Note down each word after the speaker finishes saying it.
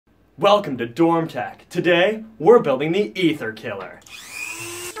Welcome to Dorm Tech. Today, we're building the EtherKiller.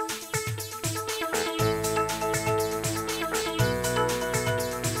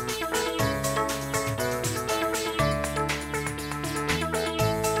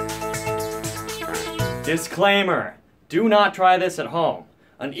 Disclaimer: do not try this at home.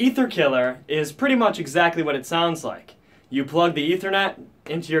 An EtherKiller is pretty much exactly what it sounds like. You plug the Ethernet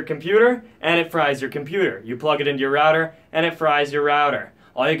into your computer, and it fries your computer. You plug it into your router, and it fries your router.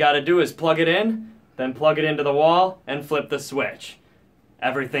 All you gotta do is plug it in, then plug it into the wall, and flip the switch.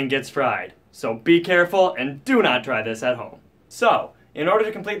 Everything gets fried. So be careful, and do not try this at home. So, in order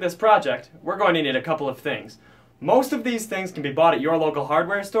to complete this project, we're going to need a couple of things. Most of these things can be bought at your local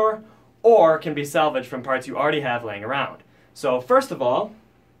hardware store, or can be salvaged from parts you already have laying around. So first of all,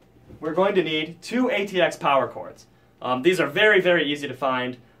 we're going to need two ATX power cords. These are very, very easy to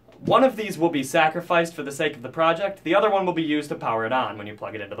find. One of these will be sacrificed for the sake of the project. The other one will be used to power it on when you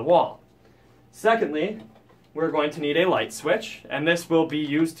plug it into the wall. Secondly, we're going to need a light switch, and this will be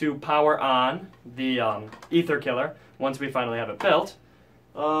used to power on the EtherKiller once we finally have it built.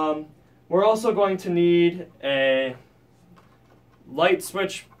 We're also going to need a light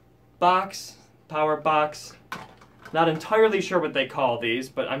switch box, power box. Not entirely sure what they call these,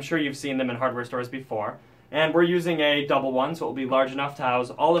 but I'm sure you've seen them in hardware stores before. And we're using a double one, so it will be large enough to house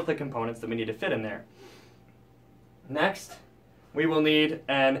all of the components that we need to fit in there. Next, we will need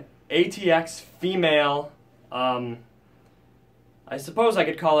an ATX female, I suppose I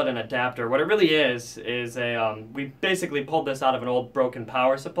could call it an adapter. What it really is a, we basically pulled this out of an old broken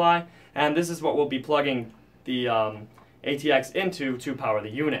power supply, and this is what we'll be plugging the ATX into to power the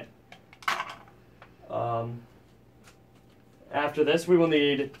unit. After this, we will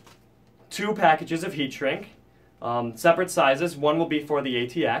need two packages of heat shrink, separate sizes. One will be for the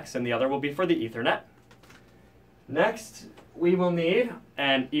ATX and the other will be for the Ethernet. Next, we will need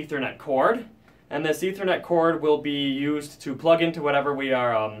an Ethernet cord, and this Ethernet cord will be used to plug into whatever we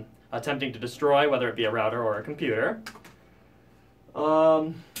are attempting to destroy, whether it be a router or a computer.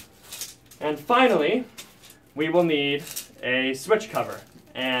 And finally, we will need a switch cover,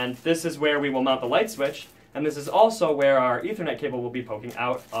 and this is where we will mount the light switch. And this is also where our Ethernet cable will be poking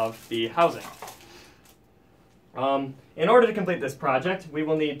out of the housing. In order to complete this project, we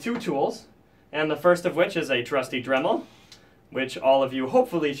will need two tools, and the first of which is a trusty Dremel, which all of you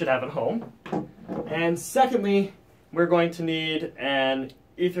hopefully should have at home. And secondly, we're going to need an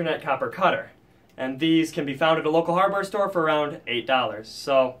Ethernet copper cutter, and these can be found at a local hardware store for around $8.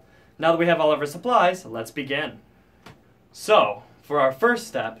 So now that we have all of our supplies, let's begin. So, for our first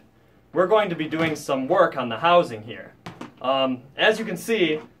step, we're going to be doing some work on the housing here. As you can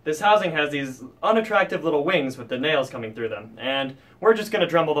see, this housing has these unattractive little wings with the nails coming through them, and we're just going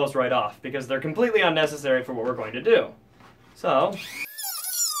to Dremel those right off because they're completely unnecessary for what we're going to do. So,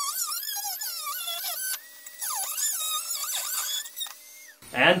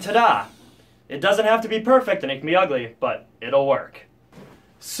 and ta-da! It doesn't have to be perfect and it can be ugly, but it'll work.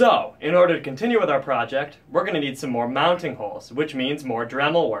 So, in order to continue with our project, we're going to need some more mounting holes, which means more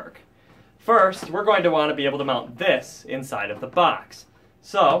Dremel work. First, we're going to want to be able to mount this inside of the box.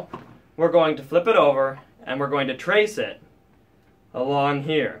 So, we're going to flip it over, and we're going to trace it along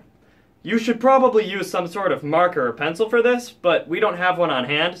here. You should probably use some sort of marker or pencil for this, but we don't have one on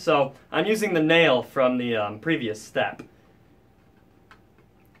hand, so I'm using the nail from the previous step.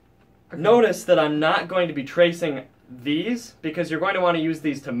 Notice that I'm not going to be tracing these, because you're going to want to use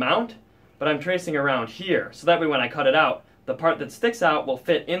these to mount, but I'm tracing around here, so that way when I cut it out, the part that sticks out will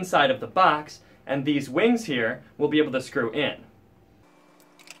fit inside of the box, and these wings here will be able to screw in.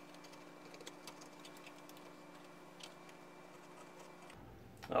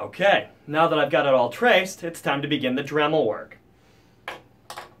 Okay, now that I've got it all traced, it's time to begin the Dremel work.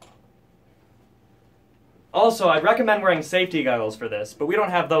 Also, I'd recommend wearing safety goggles for this, but we don't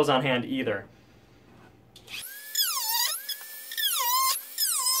have those on hand either.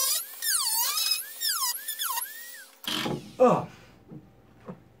 Oh,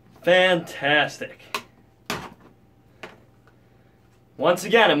 fantastic. Once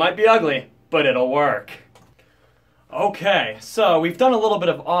again, it might be ugly, but it'll work. Okay, so we've done a little bit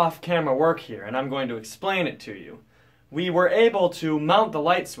of off-camera work here, and I'm going to explain it to you. We were able to mount the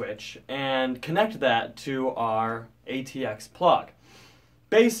light switch and connect that to our ATX plug.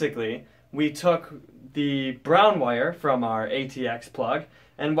 Basically, we took the brown wire from our ATX plug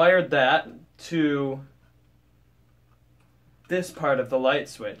and wired that to this part of the light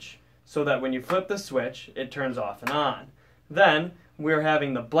switch, so that when you flip the switch, it turns off and on. Then, we're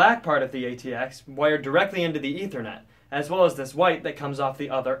having the black part of the ATX wired directly into the Ethernet, as well as this white that comes off the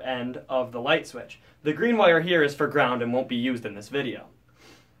other end of the light switch. The green wire here is for ground and won't be used in this video.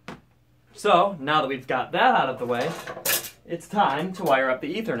 So, now that we've got that out of the way, it's time to wire up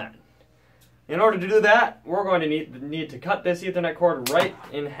the Ethernet. In order to do that, we're going to need to cut this Ethernet cord right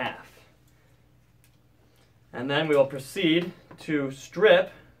in half. And then we will proceed to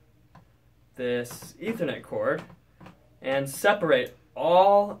strip this Ethernet cord and separate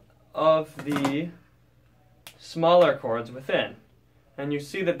all of the smaller cords within. And you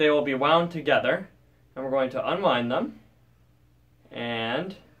see that they will be wound together, and we're going to unwind them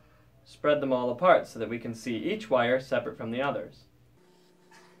and spread them all apart so that we can see each wire separate from the others.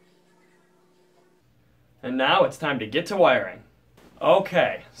 And now it's time to get to wiring.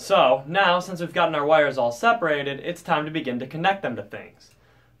 Okay, so now since we've gotten our wires all separated, it's time to begin to connect them to things.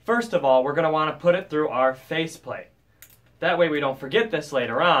 First of all, we're going to want to put it through our faceplate. That way we don't forget this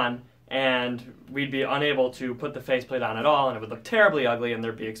later on, and we'd be unable to put the faceplate on at all, and it would look terribly ugly, and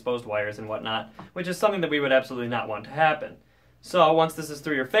there'd be exposed wires and whatnot, which is something that we would absolutely not want to happen. So once this is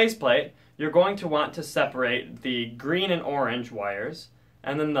through your faceplate, you're going to want to separate the green and orange wires,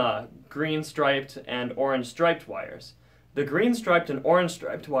 and then the green striped and orange striped wires. The green striped and orange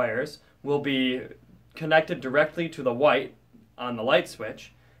striped wires will be connected directly to the white on the light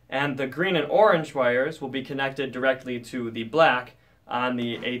switch, and the green and orange wires will be connected directly to the black on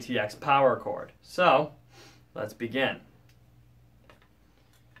the ATX power cord. So, let's begin.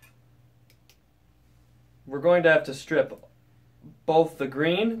 We're going to have to strip both the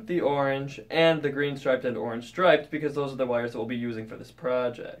green, the orange, and the green striped and orange striped because those are the wires that we'll be using for this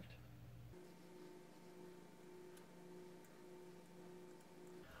project.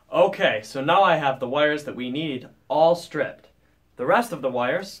 Okay, so now I have the wires that we need all stripped. The rest of the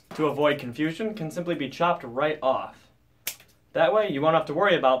wires, to avoid confusion, can simply be chopped right off. That way you won't have to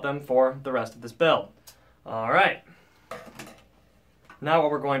worry about them for the rest of this build. Alright. Now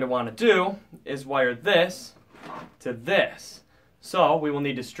what we're going to want to do is wire this to this. So we will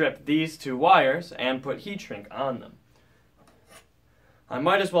need to strip these two wires and put heat shrink on them. I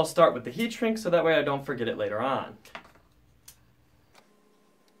might as well start with the heat shrink so that way I don't forget it later on.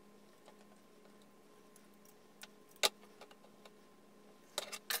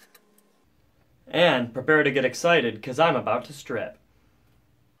 And prepare to get excited because I'm about to strip.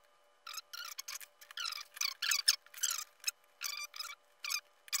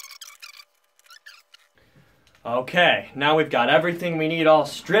 Okay, now we've got everything we need all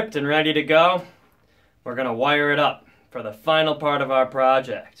stripped and ready to go. We're going to wire it up for the final part of our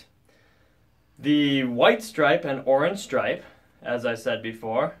project. The white stripe and orange stripe, as I said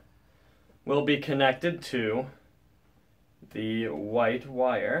before, will be connected to the white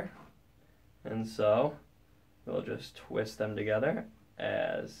wire. And so we'll just twist them together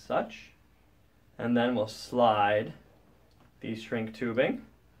as such. And then we'll slide the shrink tubing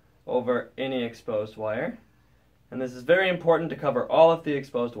over any exposed wire. And this is very important to cover all of the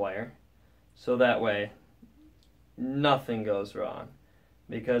exposed wire, so that way nothing goes wrong.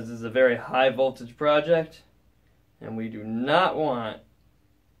 Because this is a very high voltage project, and we do not want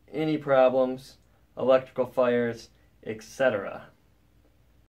any problems, electrical fires, etc.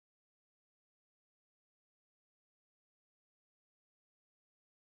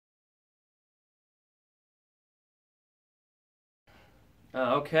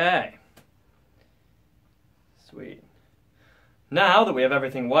 Okay. Sweet. Now that we have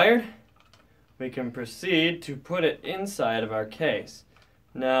everything wired, we can proceed to put it inside of our case.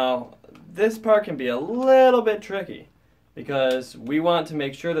 Now, this part can be a little bit tricky because we want to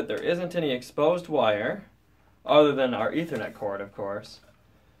make sure that there isn't any exposed wire, other than our Ethernet cord, of course,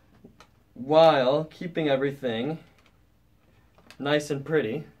 while keeping everything nice and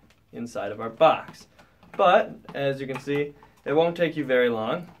pretty inside of our box. But, as you can see, it won't take you very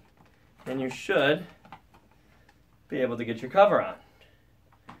long, and you should be able to get your cover on.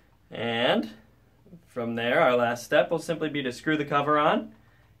 And from there, our last step will simply be to screw the cover on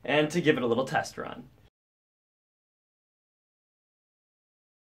and to give it a little test run.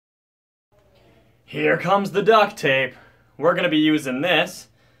 Here comes the duct tape. We're going to be using this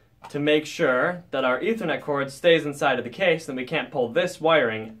to make sure that our Ethernet cord stays inside of the case and we can't pull this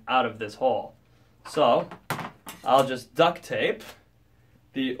wiring out of this hole. So, I'll just duct tape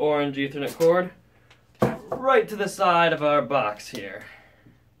the orange Ethernet cord right to the side of our box here.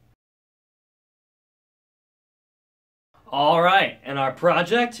 Alright, and our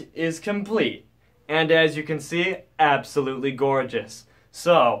project is complete. And as you can see, absolutely gorgeous.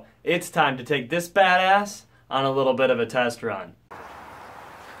 So, it's time to take this badass on a little bit of a test run.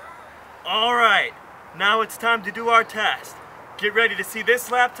 Alright, now it's time to do our test. Get ready to see this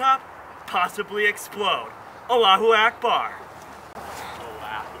laptop possibly explode. Allahu Akbar.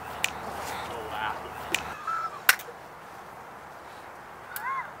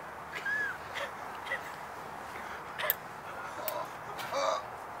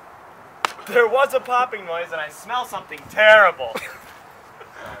 There was a popping noise and I smell something terrible.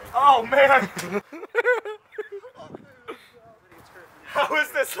 Oh man! How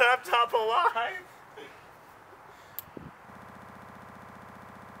is this laptop alive?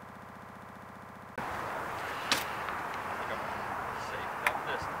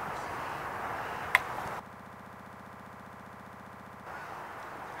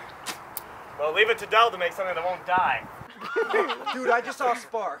 Well, leave it to Dell to make something that won't die. Dude, I just saw a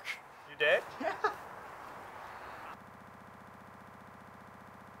spark. You did? Yeah.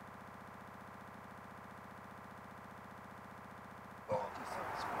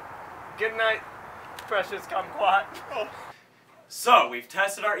 Good night, precious kumquat. So, we've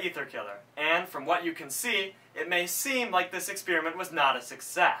tested our EtherKiller, and from what you can see, it may seem like this experiment was not a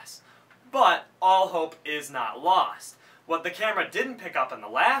success. But all hope is not lost. What the camera didn't pick up in the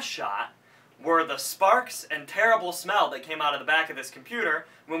last shot were the sparks and terrible smell that came out of the back of this computer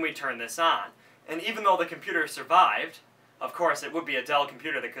when we turned this on. And even though the computer survived, of course it would be a Dell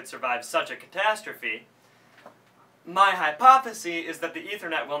computer that could survive such a catastrophe, my hypothesis is that the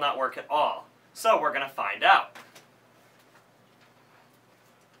Ethernet will not work at all. So we're going to find out.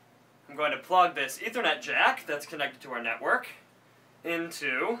 I'm going to plug this Ethernet jack that's connected to our network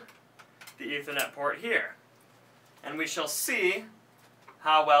into the Ethernet port here. And we shall see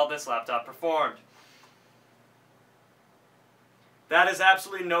how well this laptop performed. That is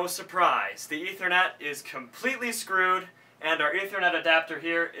absolutely no surprise. The Ethernet is completely screwed, and our Ethernet adapter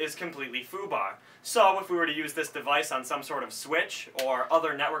here is completely foobar. So if we were to use this device on some sort of switch or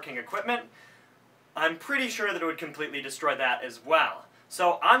other networking equipment, I'm pretty sure that it would completely destroy that as well.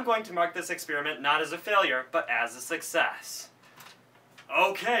 So I'm going to mark this experiment not as a failure, but as a success.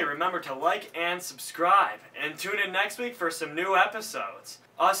 Okay, remember to like and subscribe, and tune in next week for some new episodes.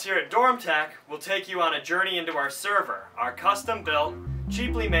 Us here at Dorm Tech will take you on a journey into our server, our custom-built,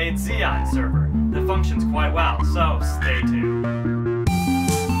 cheaply made Xeon server that functions quite well, so stay tuned.